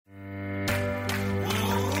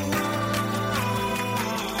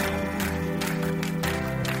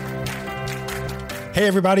Hey,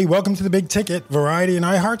 everybody. Welcome to The Big Ticket, Variety and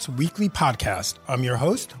iHeart's weekly podcast. I'm your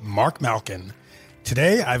host, Mark Malkin.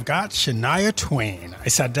 Today, I've got Shania Twain. I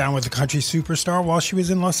sat down with the country superstar while she was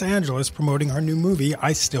in Los Angeles promoting her new movie,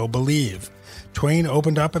 I Still Believe. Twain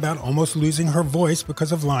opened up about almost losing her voice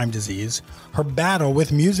because of Lyme disease, her battle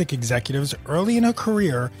with music executives early in her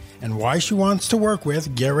career, and why she wants to work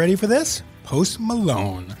with, get ready for this, Post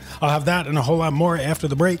Malone. I'll have that and a whole lot more after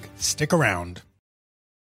the break. Stick around.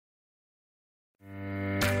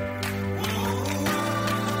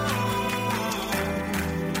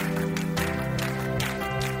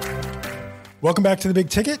 Welcome back to The Big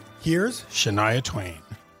Ticket. Here's Shania Twain.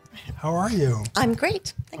 How are you? I'm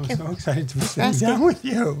great. Thank you. I'm so excited to be sitting down with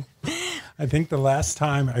you. I think the last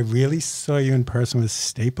time I really saw you in person was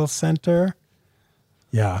Staples Center.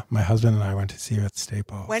 Yeah, my husband and I went to see you at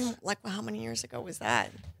Staples. When, how many years ago was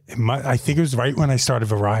that? I think it was right when I started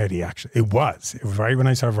Variety, actually. It was right when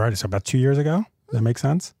I started Variety, so about 2 years ago. Does that make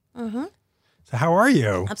sense? Mm-hmm. So how are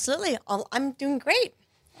you? Absolutely. I'm doing great.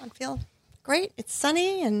 I feel great. It's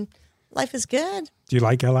sunny and life is good. Do you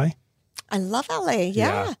like LA? I love LA.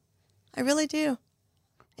 Yeah. I really do.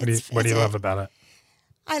 What do you love about it?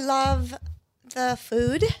 I love the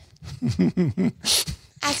food.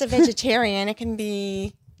 As a vegetarian, it can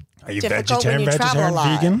be difficult when you travel a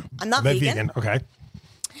lot. Vegan? I'm not vegan. Okay.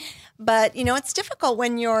 But, it's difficult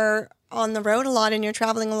when you're on the road a lot and you're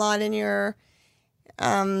traveling a lot and you're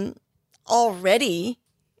already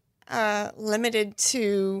limited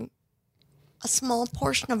to a small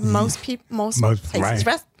portion of most places,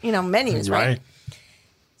 right. menus, right?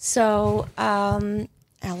 So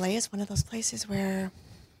LA is one of those places where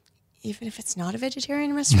even if it's not a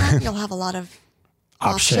vegetarian restaurant, you'll have a lot of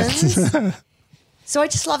options. So I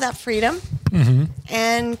just love that freedom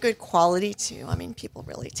and good quality too. I mean, people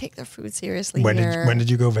really take their food seriously here. When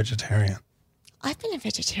did you go vegetarian? I've been a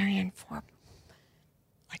vegetarian for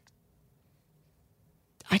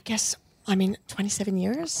 27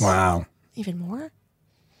 years. Wow. Even more.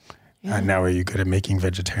 Yeah. And now are you good at making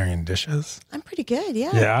vegetarian dishes? I'm pretty good,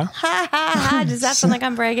 yeah. Yeah? Ha, ha, ha. Does that sound like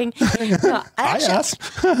I'm bragging? No, I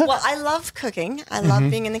asked. Well, I love cooking. I love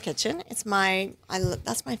being in the kitchen. That's my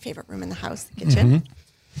favorite room in the house, the kitchen.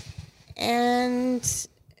 And,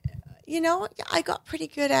 I got pretty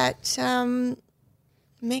good at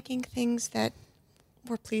making things that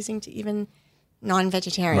were pleasing to even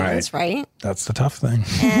non-vegetarians, right? That's the tough thing.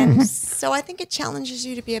 And so I think it challenges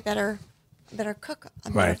you to be a better cook,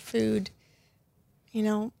 a better food,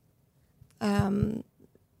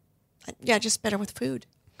 just better with food.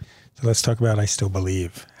 So let's talk about I Still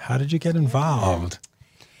Believe. How did you get involved?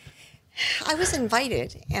 I was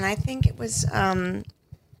invited, and I think it was, I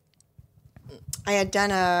had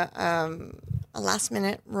done a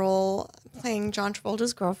last-minute role playing John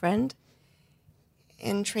Travolta's girlfriend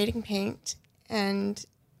in Trading Paint, and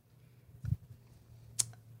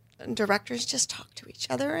directors just talk to each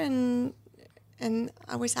other, and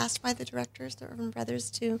I was asked by the directors, the Irvin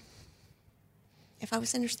brothers, if I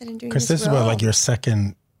was interested in doing this role. Because this is about your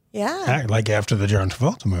second act, after the John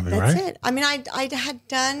Travolta movie, right? That's it. I mean, I had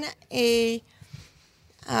done an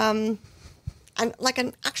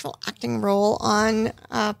actual acting role on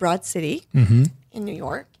Broad City in New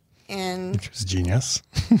York. Which was genius.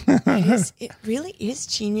 It really is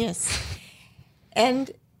genius.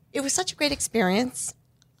 And it was such a great experience.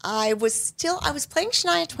 I was playing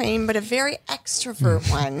Shania Twain, but a very extrovert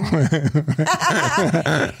one.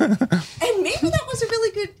 And maybe that was a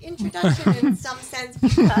really good introduction in some sense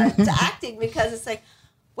to acting, because it's like,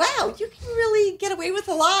 wow, you can really get away with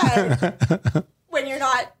a lot when you're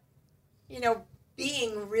not,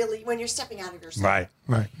 when you're stepping out of yourself.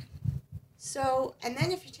 Right. So, and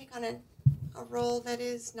then if you take on a role that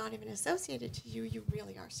is not even associated to you, you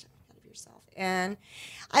really are stepping out of yourself. And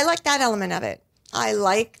I like that element of it. I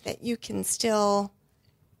like that you can still,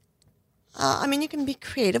 you can be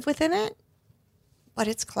creative within it, but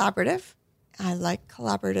it's collaborative. I like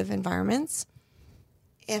collaborative environments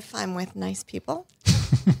if I'm with nice people.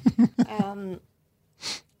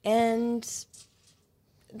 And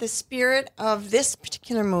the spirit of this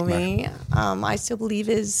particular movie, I Still Believe,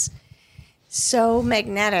 is so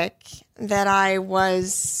magnetic that it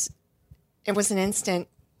was an instant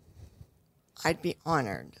I'd be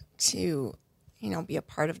honored to be a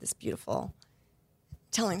part of this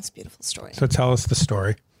telling this beautiful story. So tell us the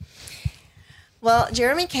story. Well,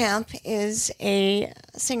 Jeremy Camp is a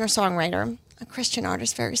singer-songwriter, a Christian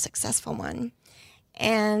artist, very successful one.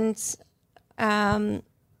 And it's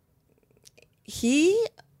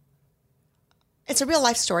a real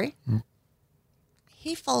life story. Mm.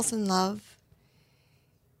 He falls in love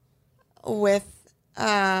with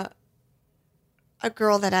a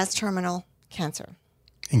girl that has terminal cancer.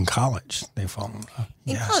 in college they fall in love.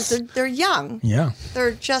 In Yes. college, they're young. Yeah.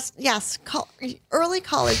 They're just, early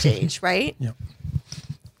college age, right? Yep.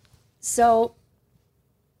 So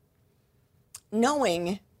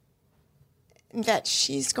knowing that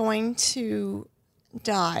she's going to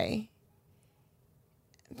die,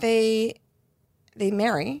 they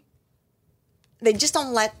marry. They just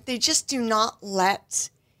do not let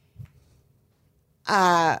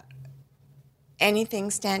anything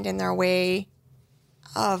stand in their way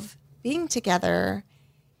of being together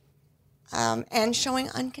and showing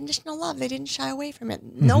unconditional love. They didn't shy away from it.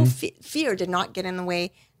 No fear did not get in the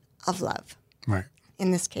way of love. Right. In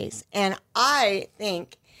this case. And I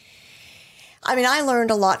learned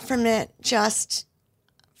a lot from it, just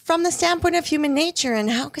from the standpoint of human nature, and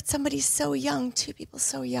how could somebody so young, two people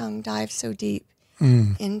so young, dive so deep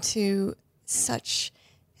into such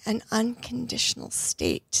an unconditional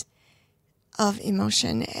state of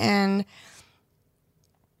emotion. And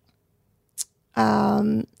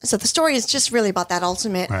so the story is just really about that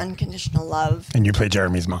ultimate unconditional love. And you play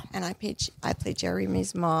Jeremy's mom. And I played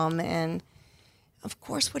Jeremy's mom, and of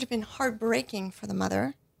course would have been heartbreaking for the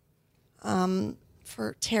mother,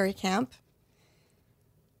 for Terry Camp,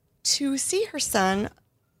 to see her son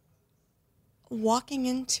walking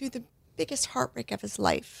into the biggest heartbreak of his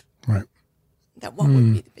life. Right. That what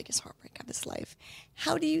would be the biggest heartbreak of his life?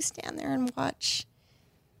 How do you stand there and watch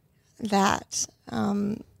that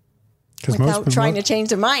without trying to change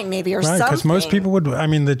their mind, maybe, or something? Because most people would. I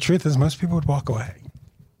mean, the truth is, most people would walk away.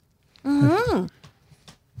 Mm-hmm.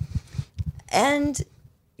 And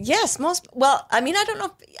yes, I don't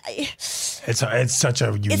know. It's such a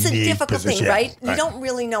unique It's a difficult position. thing, right? You don't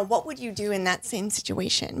really know what would you do in that same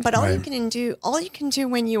situation. But all you can do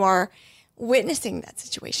when you are witnessing that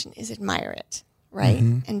situation is admire it, right?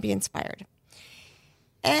 And be inspired.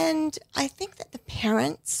 And I think that the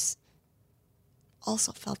parents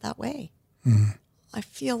also felt that way. I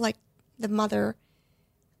feel like the mother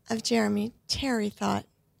of Jeremy, Terry, thought,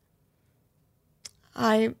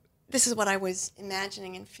 this is what I was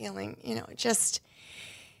imagining and feeling,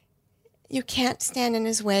 you can't stand in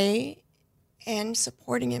his way, and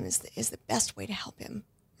supporting him is the best way to help him.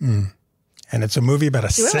 And it's a movie about a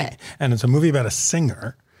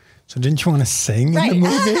singer. So didn't you want to sing in the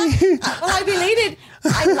movie? Well, I related.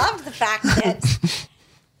 I loved the fact that.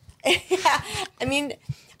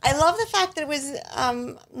 I love the fact that it was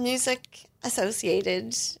music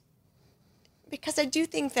associated, because I do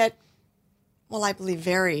think that. Well, I believe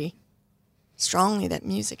very strongly that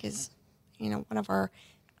music is, one of our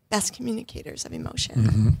best communicators of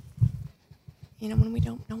emotion. When we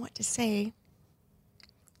don't know what to say,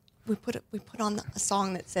 we put on a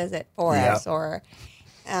song that says it for us, or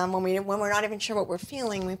when we're not even sure what we're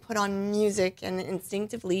feeling, we put on music, and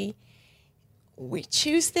instinctively we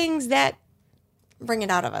choose things that bring it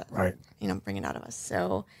out of us. Right. Bring it out of us.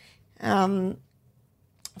 So,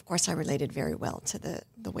 of course, I related very well to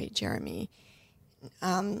the way Jeremy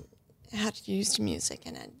had used music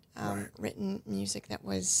and had written music that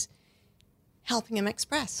was helping him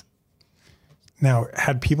express. Now,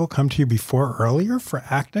 had people come to you before earlier for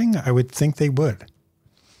acting? I would think they would.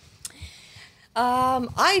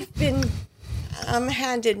 I've been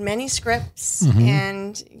handed many scripts,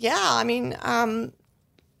 and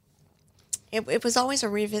it was always a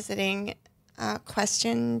revisiting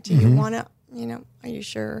question. Do you want to, are you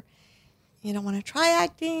sure you don't want to try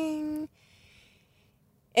acting?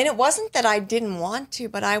 And it wasn't that I didn't want to,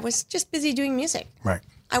 but I was just busy doing music. Right.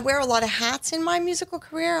 I wear a lot of hats in my musical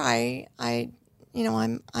career. I'm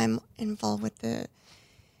involved with the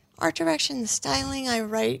art direction, the styling. I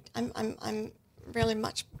write. I'm really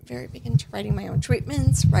very big into writing my own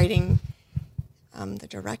treatments, writing the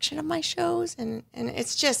direction of my shows, and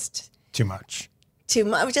it's just too much.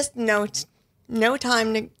 Just no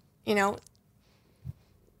time to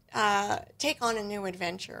take on a new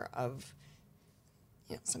adventure of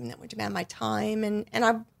something that would demand my time, and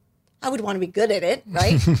I would want to be good at it,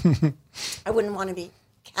 right? I wouldn't want to be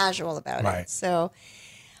casual about it. So,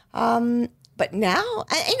 but now,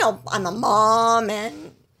 I'm a mom,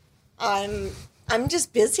 and I'm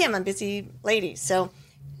just busy. I'm a busy lady. So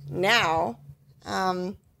now,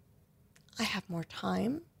 I have more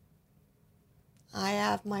time. I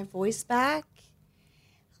have my voice back.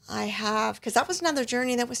 Because that was another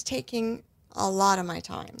journey that was taking a lot of my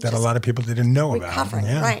time. That a lot of people didn't know about. Recovering,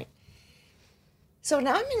 right. So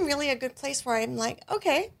now I'm in really a good place where I'm like,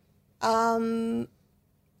 okay, I'm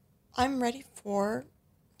ready to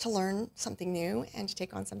learn something new and to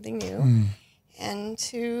take on something new and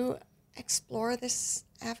to explore this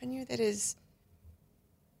avenue that is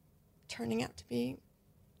turning out to be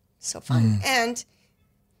so fun. And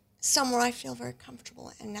somewhere I feel very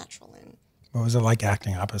comfortable and natural in. What was it like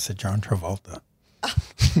acting opposite John Travolta?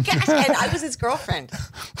 Gosh, and I was his girlfriend.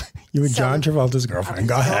 You were John Travolta's girlfriend.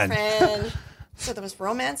 Go ahead. So there was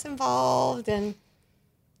romance involved, and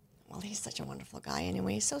well, he's such a wonderful guy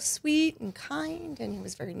anyway. He's so sweet and kind, and he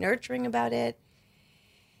was very nurturing about it.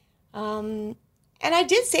 And I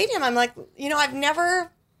did say to him, I'm like, I've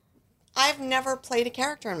never played a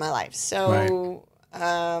character in my life, so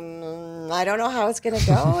I don't know how it's going to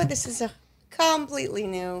go. This is a completely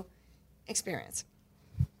new experience.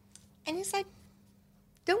 And he's like,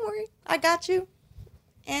 don't worry, I got you.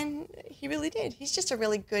 And he really did. He's just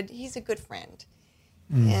he's a good friend.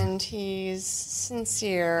 And he's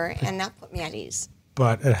sincere, and that put me at ease.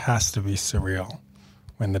 But it has to be surreal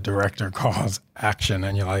when the director calls action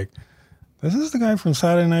and you're like, this is the guy from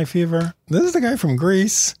Saturday Night Fever. This is the guy from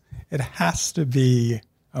Grease. It has to be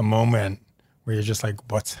a moment where you're just like,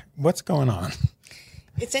 what's going on?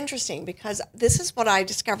 It's interesting because this is what I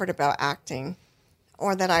discovered about acting,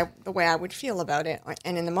 or the way I would feel about it,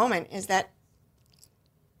 and in the moment, is that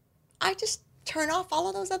I just turn off all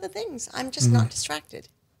of those other things. I'm just not distracted,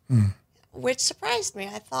 which surprised me.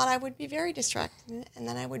 I thought I would be very distracted, and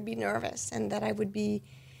then I would be nervous, and that I would be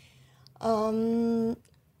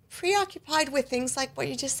preoccupied with things like what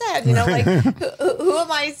you just said. Like who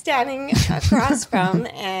am I standing across from?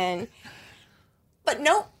 But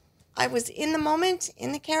no, I was in the moment,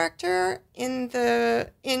 in the character, in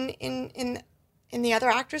the other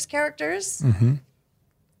actors' characters,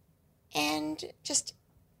 and just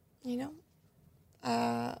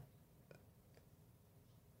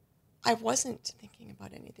I wasn't thinking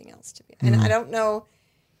about anything else and I don't know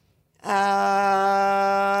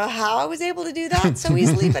how I was able to do that so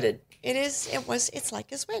easily, but it's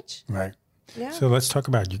like a switch. Right. Yeah. So let's talk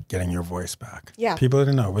about you getting your voice back. Yeah. People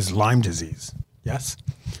didn't know it was Lyme disease. Yes.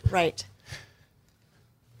 Right.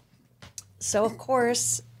 So of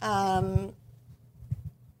course, I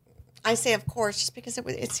say of course just because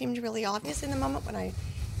it seemed really obvious in the moment when I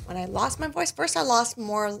lost my voice. First, I lost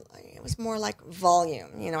more. It was more like volume.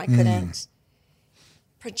 I couldn't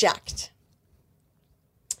project.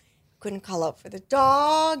 Couldn't call out for the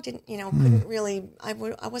dog. Couldn't really. I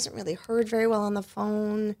wasn't really heard very well on the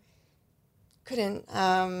phone. Couldn't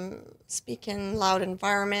speak in loud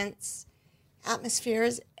environments,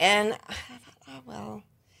 atmospheres, and I thought, oh well.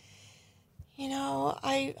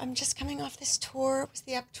 I'm just coming off this tour. It was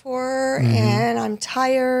the Up tour, and I'm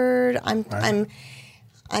tired. I'm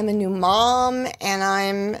a new mom, and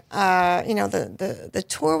I'm the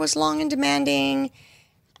tour was long and demanding.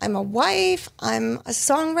 I'm a wife. I'm a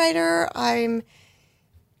songwriter. I'm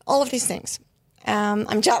all of these things.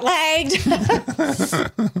 I'm jet lagged,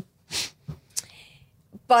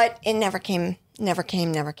 but it never came.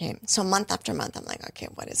 So month after month, I'm like, okay,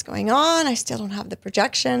 what is going on? I still don't have the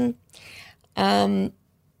projection. And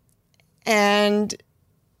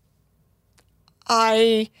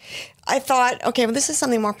I thought, okay, well, this is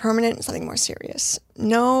something more permanent, something more serious.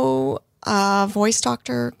 No voice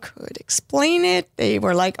doctor could explain it. They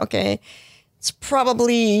were like, okay, it's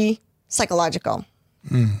probably psychological.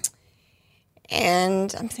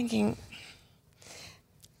 And I'm thinking,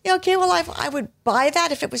 yeah, okay, well, I would buy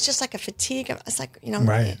that if it was just like a fatigue. It's like,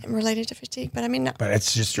 right. Related to fatigue. But I mean, but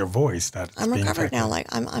it's just your voice that's I'm being recovered affected. now. Like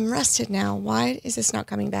I'm rested now. Why is this not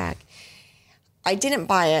coming back? I didn't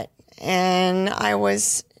buy it, and I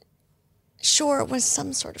was sure it was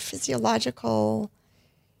some sort of physiological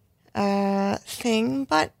thing,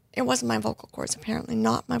 but it wasn't my vocal cords. Apparently,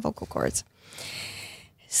 not my vocal cords.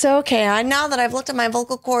 So, okay, now that I've looked at my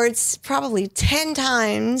vocal cords probably 10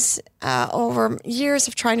 times over years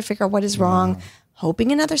of trying to figure out what is wrong,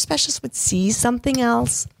 hoping another specialist would see something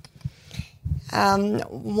else.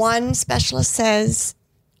 One specialist says,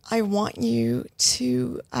 I want you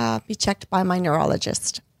to be checked by my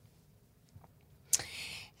neurologist.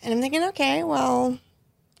 And I'm thinking, okay, well,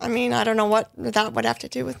 I mean, I don't know what that would have to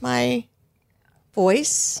do with my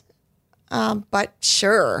voice, but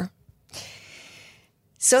sure.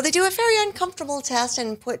 So they do a very uncomfortable test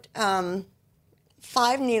and put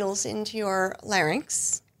 5 needles into your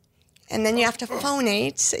larynx, and then you have to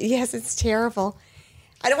phonate. Yes, it's terrible.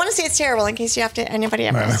 I don't want to say it's terrible in case anybody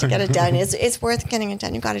ever has to get it done. It's worth getting it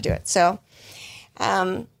done. You've got to do it. So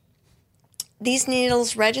these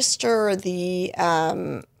needles register the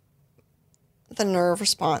nerve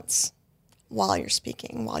response while you're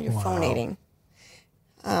speaking, while you're phonating.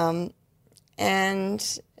 And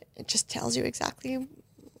it just tells you exactly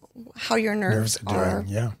how your nerves are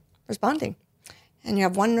responding. And you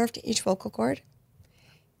have one nerve to each vocal cord.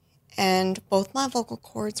 And both my vocal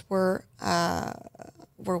cords were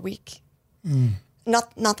weak.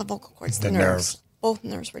 Not the vocal cords, the nerves. Both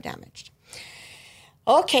nerves were damaged.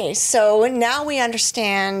 Okay, so now we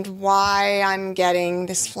understand why I'm getting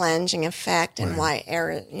this flanging effect and why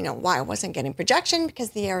air, why I wasn't getting projection,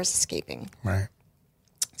 because the air is escaping. Right.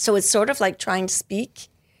 So it's sort of like trying to speak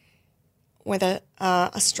with a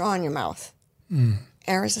straw in your mouth.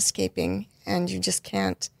 Air is escaping, and you just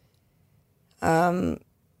can't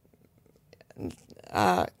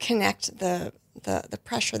connect the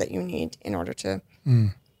pressure that you need in order to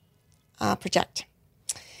project.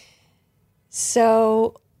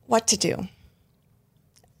 So what to do?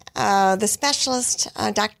 The specialist,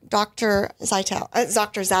 Dr.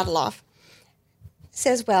 Zadaloff,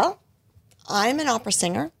 says, well, I'm an opera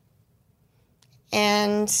singer,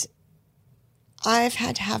 and I've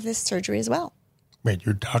had to have this surgery as well. Wait,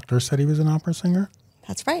 your doctor said he was an opera singer?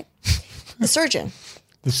 That's right. The surgeon.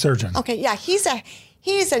 The surgeon. Okay, yeah, he's a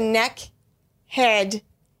neck, head,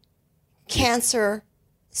 cancer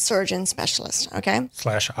surgeon specialist, okay? /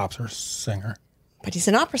 opera singer. But he's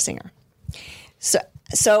an opera singer.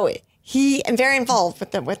 So he and very involved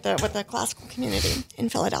with the classical community in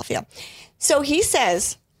Philadelphia. So he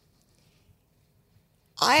says,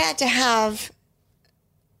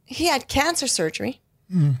 he had cancer surgery.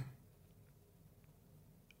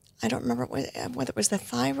 I don't remember whether it was the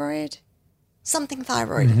thyroid, something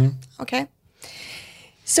thyroid, okay?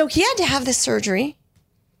 So he had to have this surgery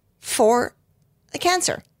for the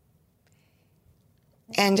cancer.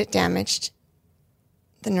 And it damaged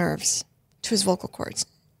the nerves to his vocal cords,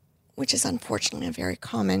 which is unfortunately a very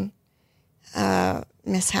common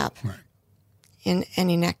mishap in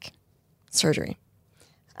any neck surgery.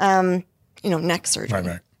 Neck surgery.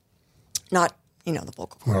 Right. Not, the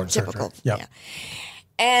vocal cord, typical. Surgery. Yep. Yeah.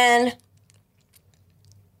 And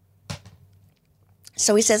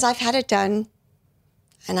so he says, I've had it done,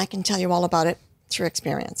 and I can tell you all about it through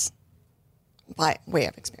experience, by way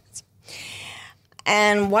of experience.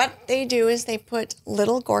 And what they do is they put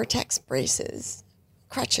little Gore-Tex braces,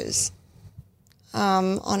 crutches,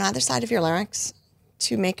 on either side of your larynx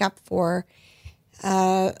to make up for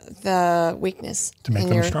the weakness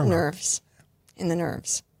in your nerves, in the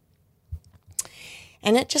nerves.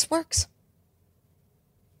 And it just works.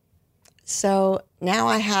 So now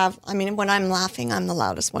when I'm laughing, I'm the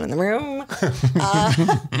loudest one in the room.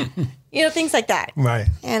 Things like that. Right.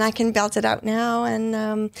 And I can belt it out now.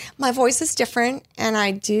 And my voice is different. And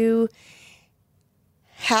I do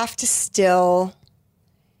have to still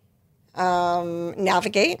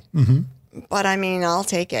navigate. But I'll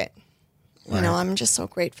take it. Right. I'm just so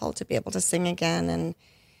grateful to be able to sing again and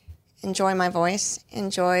enjoy my voice,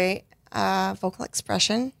 enjoy vocal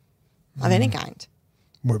expression of any kind.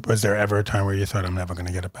 Was there ever a time where you thought, I'm never going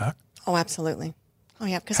to get it back? Oh, absolutely. Oh,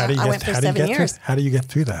 yeah, because I went for 7 years. How do you get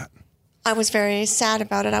through that? I was very sad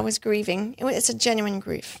about it. I was grieving. It's a genuine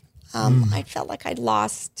grief. I felt like I'd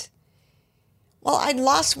lost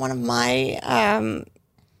one of my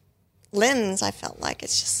limbs. I felt like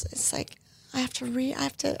it's like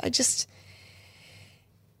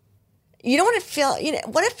you know what it felt,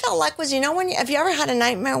 what it felt like was, have you ever had a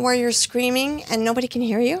nightmare where you're screaming and nobody can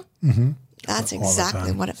hear you? Mm-hmm. That's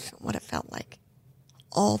exactly what it felt like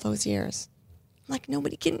all those years. Like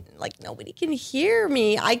nobody can hear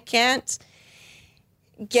me. I can't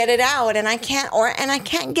get it out, and I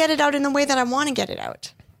can't get it out in the way that I want to get it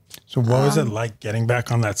out. So what was it like getting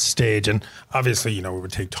back on that stage? And obviously, it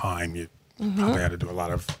would take time. You probably had to do a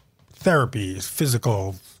lot of therapy,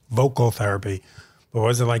 physical, vocal therapy. But what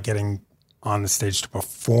was it like getting on the stage to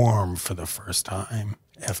perform for the first time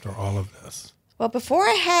after all of this? Well, before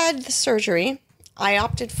I had the surgery, I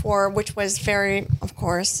opted for, which was very, of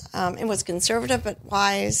course, it was conservative but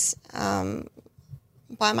wise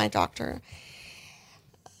by my doctor.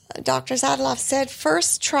 Dr. Zadaloff said,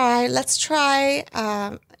 let's try,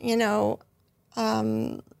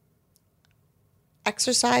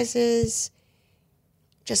 exercises,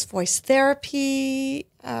 just voice therapy,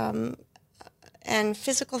 and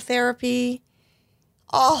physical therapy,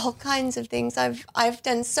 all kinds of things. I've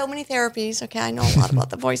done so many therapies. Okay, I know a lot about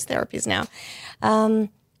the voice therapies now,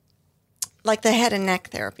 like the head and neck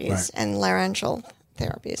therapies and laryngeal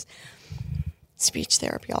therapies, speech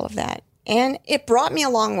therapy, all of that. And it brought me a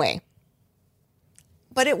long way.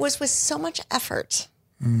 But it was with so much effort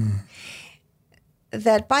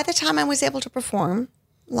that by the time I was able to perform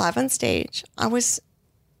live on stage, I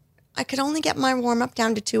could only get my warm-up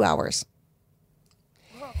down to 2 hours.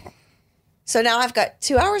 So now I've got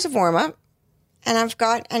 2 hours of warm-up, and I've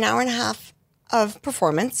got an hour and a half of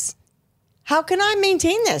performance. How can I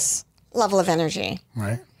maintain this level of energy?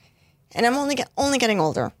 Right. And I'm only getting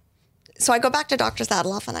older. So I go back to Dr.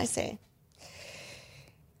 Zadaloff and I say,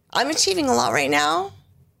 I'm achieving a lot right now,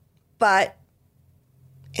 but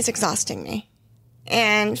is exhausting me,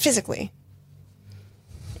 and physically.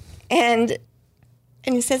 And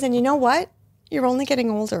he says, and you know what? You're only getting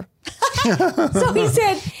older. So he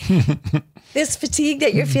said, this fatigue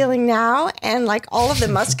that you're feeling now and like all of the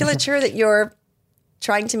musculature that you're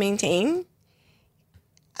trying to maintain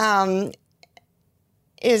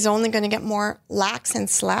is only going to get more lax and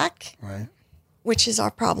slack, Right. which is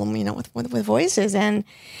our problem, with voices. And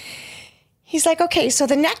he's like, okay, so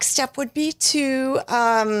the next step would be to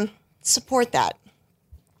support that.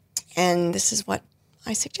 And this is what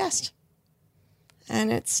I suggest.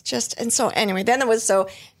 And it's just, and so anyway, then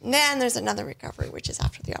there's another recovery, which is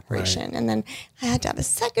after the operation. Right. And then I had to have a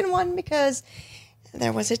second one because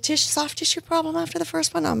there was a soft tissue problem after the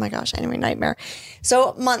first one. Oh my gosh, anyway, nightmare.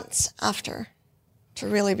 So months after to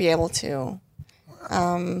really be able to,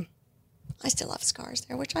 I still have scars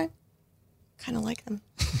there, which I kind of like them.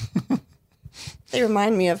 They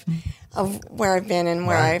remind me of where I've been and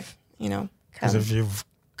where I've, Because if you've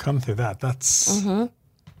come through that, that's,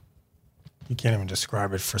 you can't even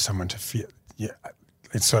describe it for someone to feel. Yeah,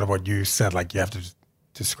 it's sort of what you said, like you have to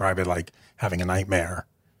describe it like having a nightmare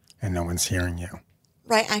and no one's hearing you.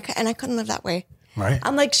 Right, and I couldn't live that way. Right.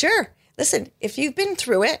 I'm like, sure, listen, if you've been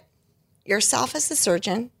through it, yourself as the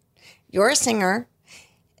surgeon, you're a singer,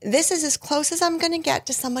 this is as close as I'm going to get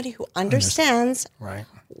to somebody who understands Right.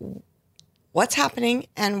 what's happening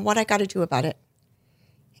and what I got to do about it.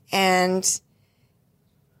 And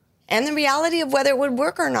the reality of whether it would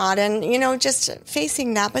work or not, and, just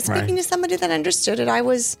facing that. But speaking to somebody that understood it, I'm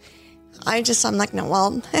like, no,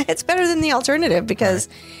 well, it's better than the alternative because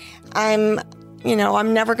I'm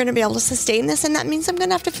never going to be able to sustain this, and that means I'm going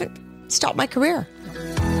to have to stop my career.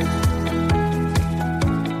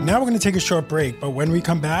 Now we're going to take a short break, but when we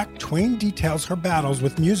come back, Twain details her battles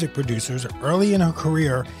with music producers early in her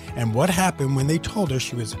career and what happened when they told her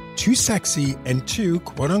she was too sexy and too,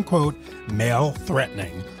 quote-unquote,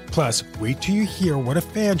 male-threatening. Plus, wait till you hear what a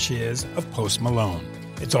fan she is of Post Malone.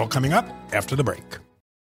 It's all coming up after the break.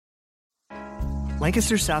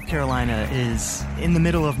 Lancaster, South Carolina is in the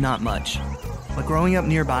middle of not much. But growing up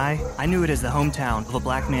nearby, I knew it as the hometown of a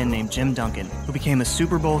black man named Jim Duncan, who became a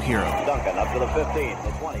Super Bowl hero. Duncan up to the 15,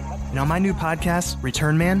 the 20. And on my new podcast,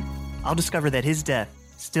 Return Man, I'll discover that his death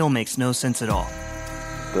still makes no sense at all.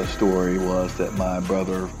 The story was that my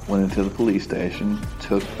brother went into the police station,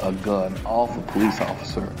 took a gun off a police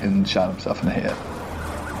officer, and shot himself in the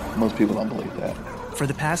head. Most people don't believe that. For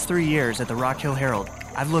the past 3 years at the Rock Hill Herald,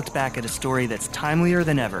 I've looked back at a story that's timelier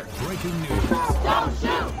than ever. Breaking news. Don't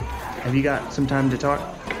shoot! Have you got some time to talk?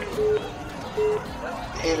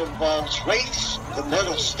 It involves race, the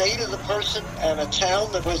mental state of the person, and a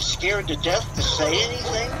town that was scared to death to say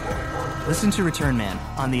anything. Listen to Return Man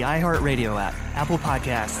on the iHeartRadio app, Apple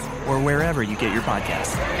Podcasts, or wherever you get your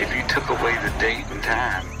podcasts. If you took away the date and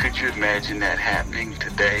time, could you imagine that happening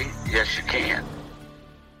today? Yes, you can.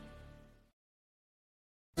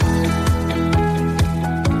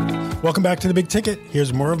 Welcome back to The Big Ticket.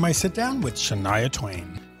 Here's more of my sit-down with Shania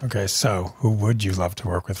Twain. Okay, so who would you love to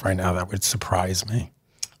work with right now that would surprise me?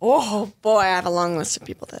 Oh, boy, I have a long list of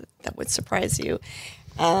people that would surprise you.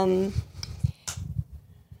 Well,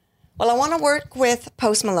 I want to work with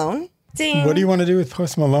Post Malone. Ding. What do you want to do with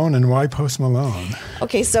Post Malone and why Post Malone?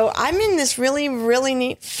 Okay, so I'm in this really, really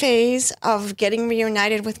neat phase of getting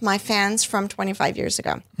reunited with my fans from 25 years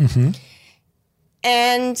ago. Mm-hmm.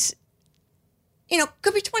 And,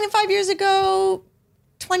 could be 25 years ago,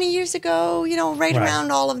 20 years ago, right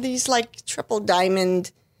around all of these like triple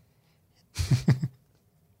diamond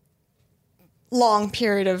long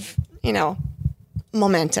period of,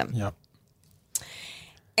 momentum. Yep.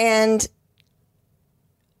 And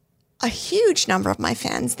a huge number of my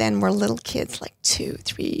fans then were little kids, like 2,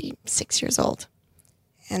 3, 6 years old.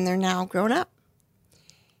 And they're now grown up.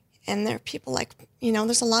 And there are people like,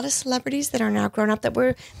 there's a lot of celebrities that are now grown up that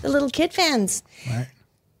were the little kid fans. Right.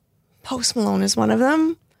 Post Malone is one of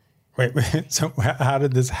them. Wait. So how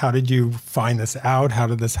did you find this out? How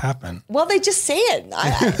did this happen? Well, they just say it.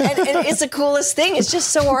 And it's the coolest thing. It's just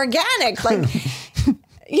so organic. Like,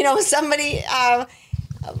 somebody,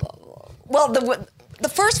 the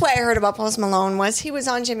first way I heard about Post Malone was he was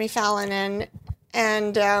on Jimmy Fallon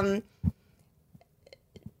and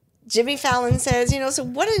Jimmy Fallon says, so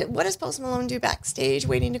what does Post Malone do backstage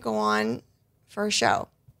waiting to go on for a show?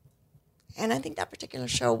 And I think that particular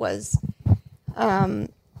show was, I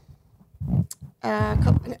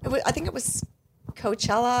think it was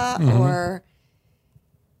Coachella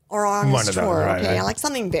or on one his of them, tour, right, okay, right. like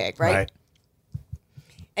something big, right?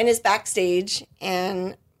 And is backstage,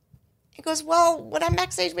 and he goes, well, when I'm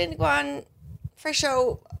backstage waiting to go on for a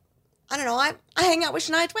show, I don't know, I hang out with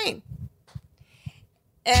Shania Twain.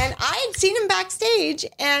 And I had seen him backstage,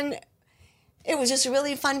 and it was just a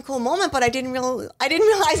really fun, cool moment. But I didn't realize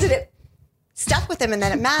that it stuck with him and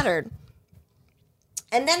that it mattered.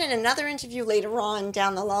 And then in another interview later on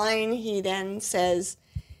down the line, he then says,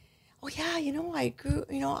 "Oh yeah, I grew.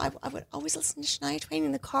 I would always listen to Shania Twain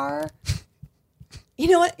in the car. You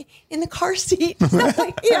know what? In the car seat, stuff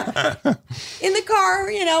like, in the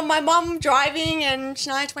car. My mom driving and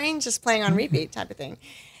Shania Twain just playing on repeat, type of thing."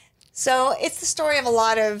 So it's the story of a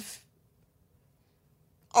lot of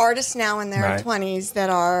artists now in their 20s that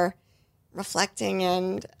are reflecting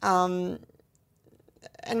and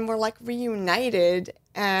we're like reunited.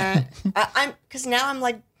 Because now I'm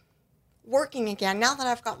like working again. Now that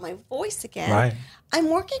I've got my voice again, I'm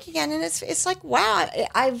working again, and it's like, wow,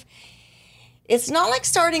 it's not like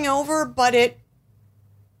starting over, but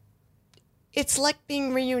it's like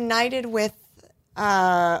being reunited with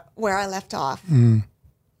where I left off.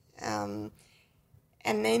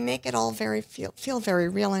 And they make it all feel very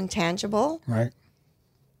real and tangible. Right.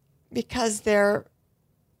 Because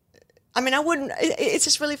it's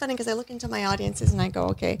just really funny because I look into my audiences and I go,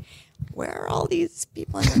 okay, where are all these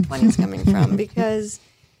people in their 20s coming from? Because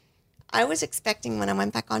I was expecting when I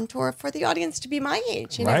went back on tour for the audience to be my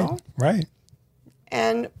age, you know? Right.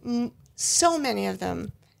 And so many of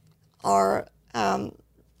them are in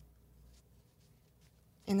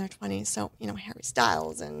their 20s. So, Harry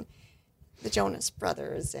Styles and the Jonas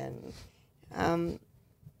Brothers and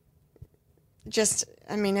it's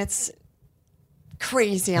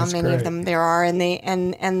crazy how many of them there are,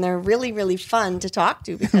 and they're really, really fun to talk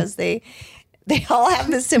to because they all have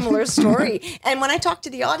this similar story. And when I talk to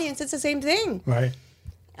the audience, it's the same thing. Right.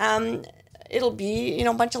 It'll be,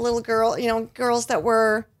 a bunch of little girls that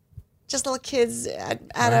were just little kids at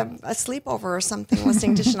a sleepover or something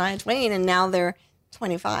listening to Shania Twain, and now they're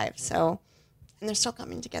 25. And they're still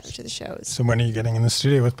coming together to the shows. So when are you getting in the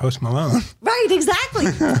studio with Post Malone? Right, exactly.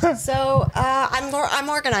 So I'm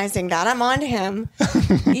organizing that. I'm on to him.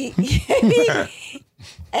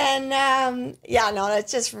 And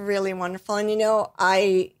it's just really wonderful.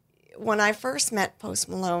 And when I first met Post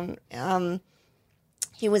Malone,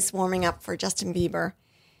 he was warming up for Justin Bieber,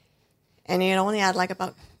 and he had only had like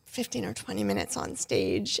about 15 or 20 minutes on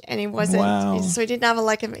stage, and he wasn't. Wow. So he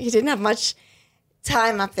didn't have much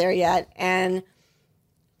time up there yet, and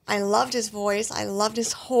I loved his voice. I loved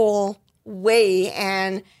his whole way,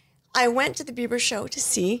 and I went to the Bieber show to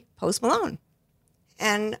see Post Malone,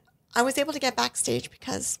 and I was able to get backstage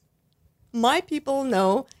because my people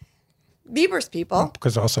know Bieber's people. Well,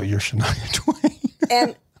 because also you're Shania Twain.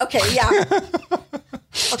 And okay, yeah,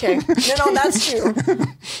 okay, no, that's true.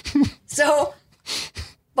 So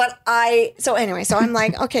I'm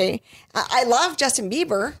like, okay, I love Justin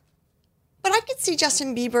Bieber. But I could see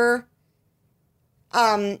Justin Bieber,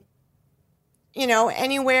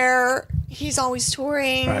 anywhere. He's always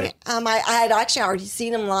touring. Right. I had actually already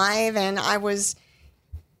seen him live, and I was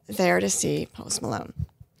there to see Post Malone.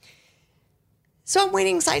 So I'm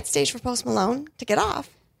waiting side stage for Post Malone to get off,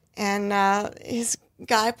 and his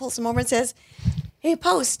guy pulls him over and says, "Hey,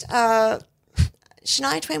 Post,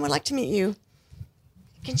 Shania Twain would like to meet you.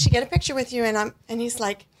 Can she get a picture with you?" And he's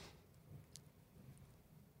like,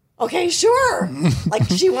 "Okay, sure." Like,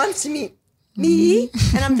 she wants to meet me.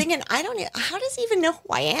 And I'm thinking, how does he even know who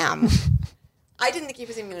I am? I didn't think he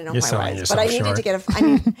was even going to know who I was. But I needed to get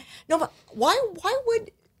but why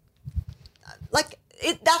would,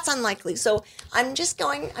 that's unlikely. So I'm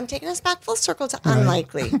taking us back full circle to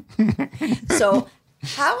unlikely. So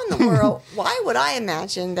how in the world, why would I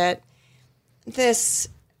imagine that this,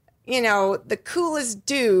 the coolest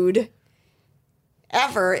dude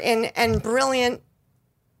ever and brilliant,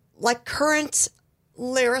 like current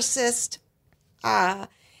lyricist,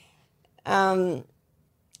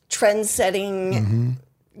 trend-setting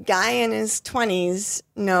guy in his 20s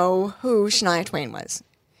know who Shania Twain was.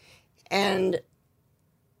 And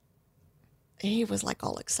he was like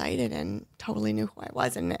all excited and totally knew who I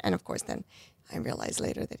was. And of course then I realized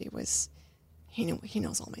later that he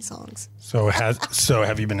knows all my songs. So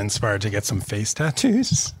have you been inspired to get some face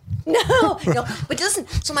tattoos? No, but doesn't.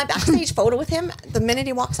 So my backstage photo with him, the minute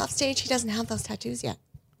he walks off stage, he doesn't have those tattoos yet.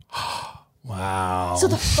 Wow. So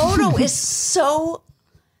the photo is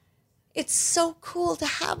it's so cool to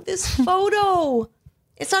have this photo.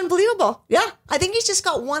 It's unbelievable. Yeah. I think he's just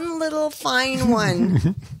got one little fine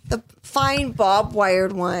one, the fine bob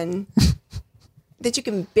wired one that you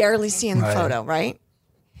can barely see in the photo, right?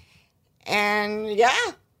 And yeah,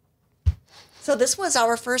 so this was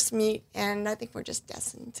our first meet, and I think we're just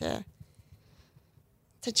destined to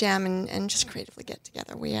jam and just creatively get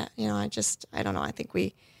together. I don't know. I think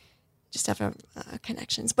we just have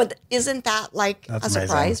connections. But isn't that like That's a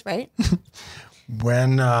surprise, right?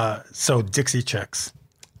 When so Dixie Chicks,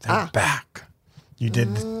 they're back.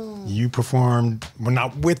 You performed, well,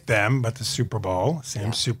 not with them, but the Super Bowl,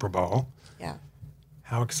 Super Bowl. Yeah.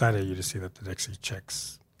 How excited are you to see that the Dixie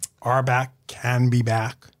Chicks are back, can be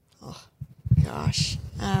back? Oh, gosh.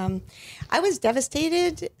 I was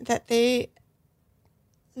devastated that they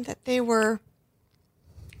were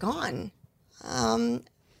gone.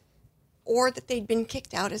 Or that they'd been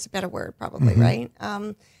kicked out is a better word, probably, right?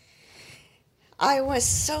 I was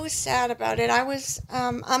so sad about it.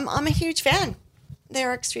 I'm a huge fan.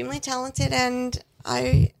 They're extremely talented, and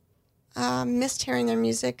I missed hearing their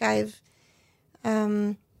music. I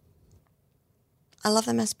love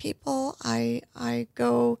them as people. I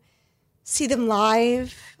go see them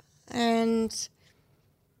live, and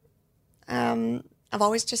I've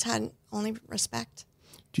always just had only respect.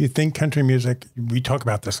 Do you think country music, we talk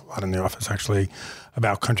about this a lot in the office actually,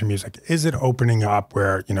 about country music, is it opening up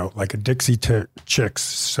where, like a Dixie Chicks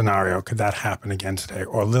scenario, could that happen again today?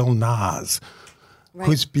 Or Lil Nas,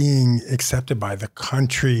 who's being accepted by the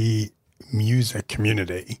country music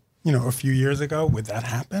community, a few years ago, would that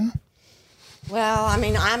happen? Well, I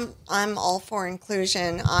mean, I'm all for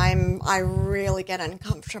inclusion. I really get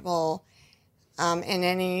uncomfortable in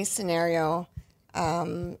any scenario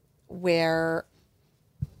where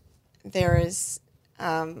there is,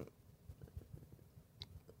 any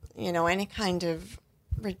kind of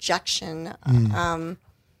rejection and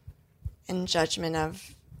judgment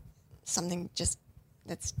of something just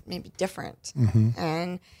that's maybe different.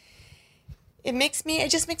 And it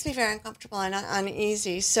just makes me very uncomfortable and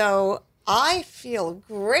uneasy. So I feel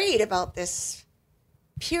great about this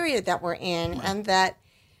period that we're in, and that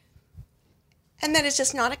it's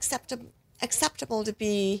just not acceptable to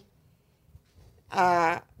be,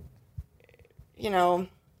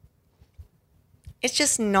 it's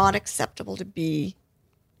just not acceptable to be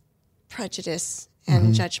prejudiced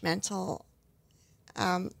and judgmental,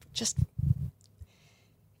 and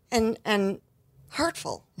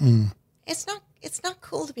hurtful. It's not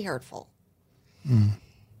cool to be hurtful.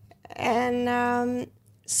 And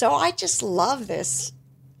so I just love this.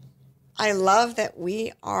 I love that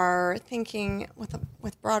we are thinking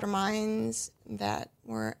with broader minds, that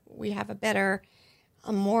we have a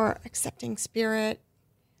more accepting spirit.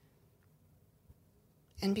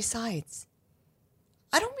 And besides,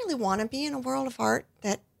 I don't really want to be in a world of art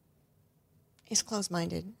that is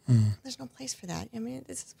closed-minded. There's no place for that. I mean,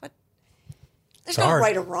 this is what. There's no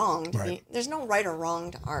right or wrong. There's no right or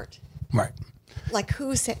wrong to art. Right. Like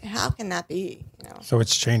how can that be? So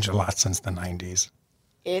it's changed a lot since the 90s.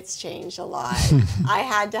 It's changed a lot. I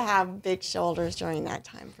had to have big shoulders during that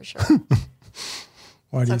time for sure.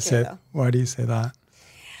 Why do you say that?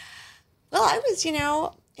 Well, I was,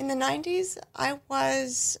 in the 90s, I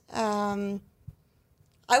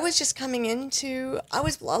was just coming into, I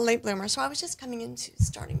was a late bloomer, so I was just coming into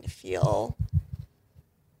starting to feel,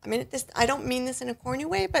 I don't mean this in a corny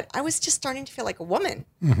way, but I was just starting to feel like a woman.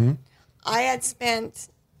 I had spent,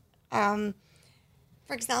 for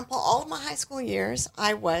example, all of my high school years,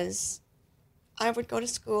 I would go to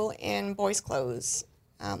school in boys' clothes,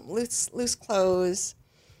 loose clothes,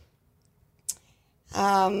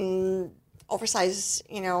 oversized,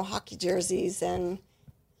 hockey jerseys and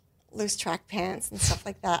loose track pants and stuff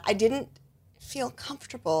like that. I didn't feel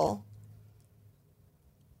comfortable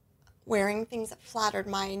wearing things that flattered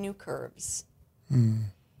my new curves.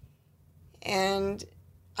 And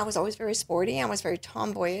I was always very sporty. I was very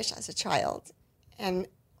tomboyish as a child. And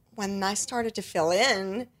when I started to fill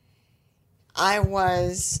in, I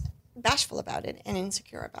was bashful about it and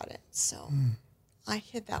insecure about it. So I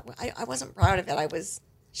hid that. I wasn't proud of it. I was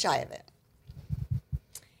shy of it.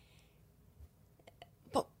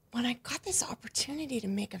 But when I got this opportunity to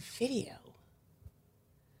make a video,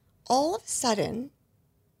 all of a sudden,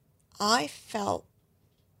 I felt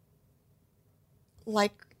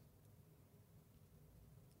like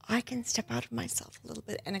I can step out of myself a little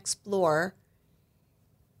bit and explore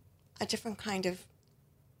a different kind of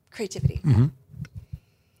creativity.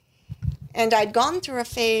 And I'd gone through a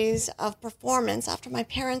phase of performance after my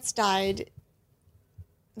parents died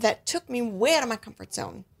that took me way out of my comfort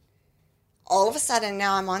zone. All of a sudden,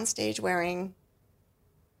 now I'm on stage wearing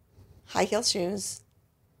high heel shoes,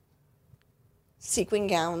 sequin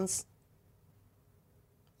gowns,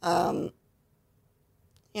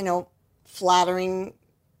 flattering,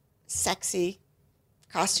 sexy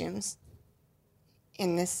costumes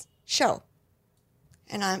in this show,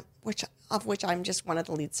 and which I'm just one of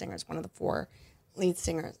the lead singers, one of the 4 lead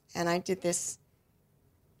singers, and I did this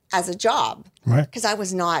as a job, right? Because I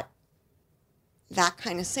was not that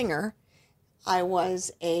kind of singer, I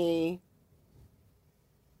was a,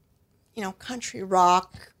 country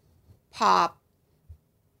rock, pop,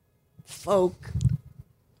 folk,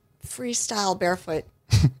 freestyle, barefoot,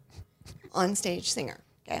 on stage singer.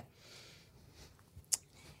 Okay.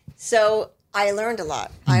 So I learned a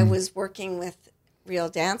lot. I was working with real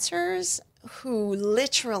dancers who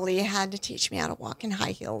literally had to teach me how to walk in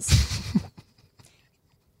high heels.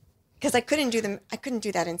 Because I couldn't do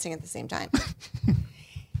that and sing at the same time.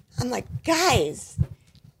 I'm like, guys,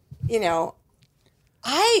 I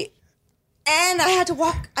had to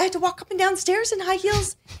walk up and down stairs in high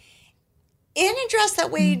heels in a dress that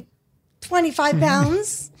weighed 25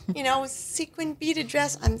 pounds, sequin beaded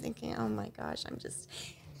dress. I'm thinking, oh my gosh, and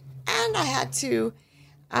I had to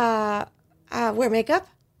wear makeup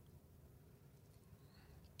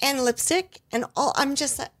and lipstick and all.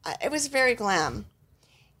 It was very glam.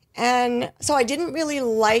 And so I didn't really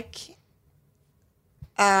like,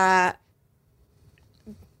 having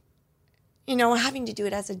to do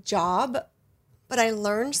it as a job, but I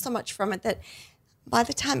learned so much from it that by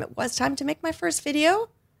the time it was time to make my first video,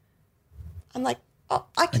 I'm like, oh,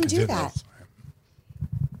 I can do that. This.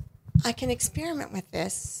 I can experiment with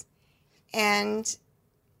this. And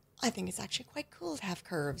I think it's actually quite cool to have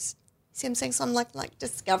curves. See what I'm saying? So I'm like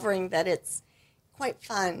discovering that it's quite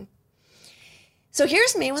fun. So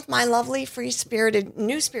here's me with my lovely, free-spirited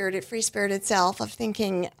self of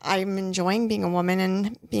thinking I'm enjoying being a woman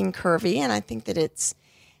and being curvy, and I think that it's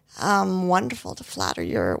wonderful to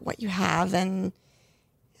flatter what you have, and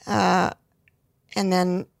then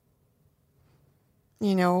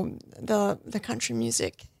the country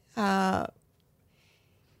music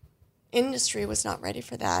industry was not ready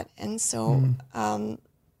for that, and so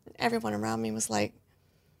everyone around me was like,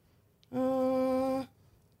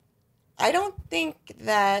 I don't think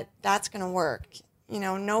that's going to work.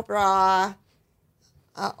 No bra,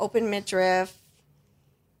 open midriff.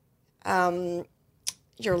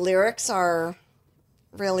 Your lyrics are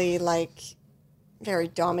really very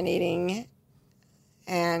dominating.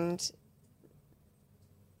 And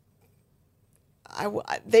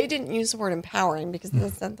they didn't use the word empowering because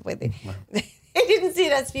that's not the way they didn't see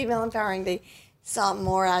it as female empowering. They saw it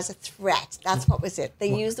more as a threat. That's what was it.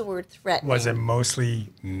 They used the word threat. Was it mostly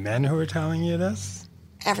men who were telling you this?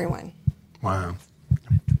 Everyone. Wow.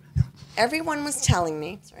 Everyone was telling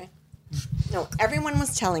me, everyone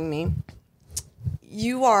was telling me,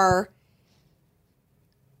 you are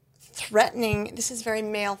threatening, this is very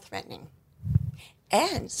male threatening.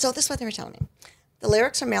 And so this is what they were telling me. The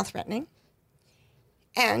lyrics are male threatening.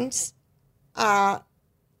 And the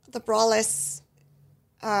braless,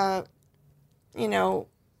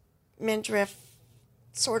 midriff,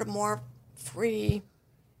 sort of more free,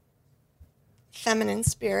 feminine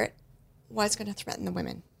spirit was going to threaten the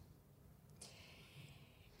women.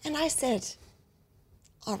 And I said,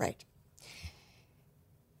 all right,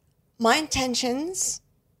 my intentions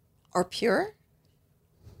are pure,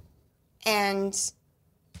 and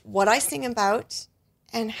what I sing about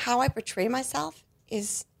and how I portray myself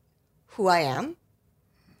is who I am.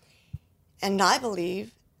 And I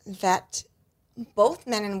believe that both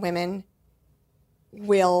men and women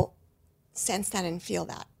will sense that and feel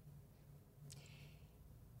that.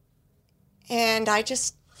 And I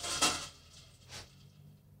just,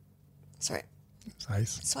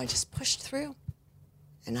 Nice. So I just pushed through.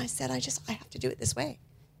 And I said, I have to do it this way.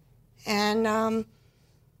 And I'm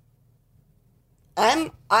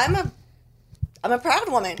a proud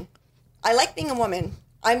woman. I like being a woman.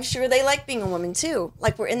 I'm sure they like being a woman too.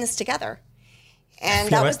 Like, we're in this together. And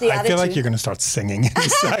that was the attitude. I feel like you're going to start singing in a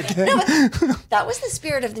second. No, that was the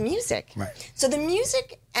spirit of the music. Right. So the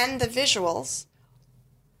music and the visuals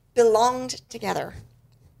belonged together,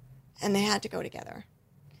 and they had to go together.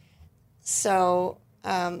 So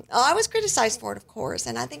I was criticized for it, of course,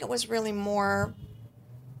 and I think it was really more,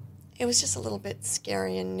 it was just a little bit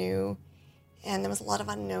scary and new, and there was a lot of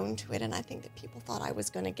unknown to it, and I think that people thought I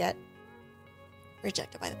was going to get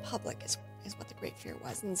rejected by the public is what the great fear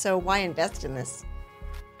was. And so why invest in this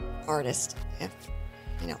artist if,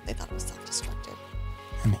 they thought it was self-destructive?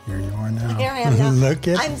 And here you are now. Here I am now. Look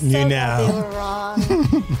at I'm so you glad now. they were wrong.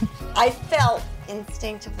 I felt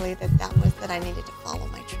instinctively that I needed to follow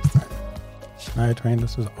my truth. Shania Twain,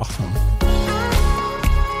 this was awesome.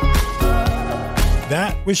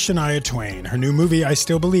 That was Shania Twain. Her new movie, I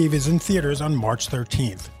Still Believe, is in theaters on March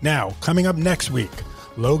 13th. Now, coming up next week,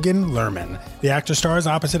 Logan Lerman. The actor stars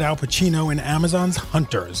opposite Al Pacino in Amazon's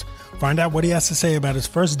Hunters. Find out what he has to say about his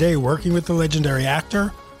first day working with the legendary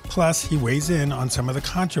actor. Plus, he weighs in on some of the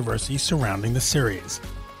controversy surrounding the series.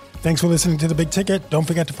 Thanks for listening to The Big Ticket. Don't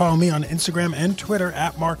forget to follow me on Instagram and Twitter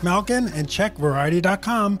at Mark Malkin, and check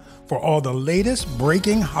Variety.com for all the latest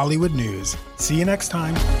breaking Hollywood news. See you next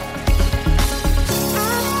time.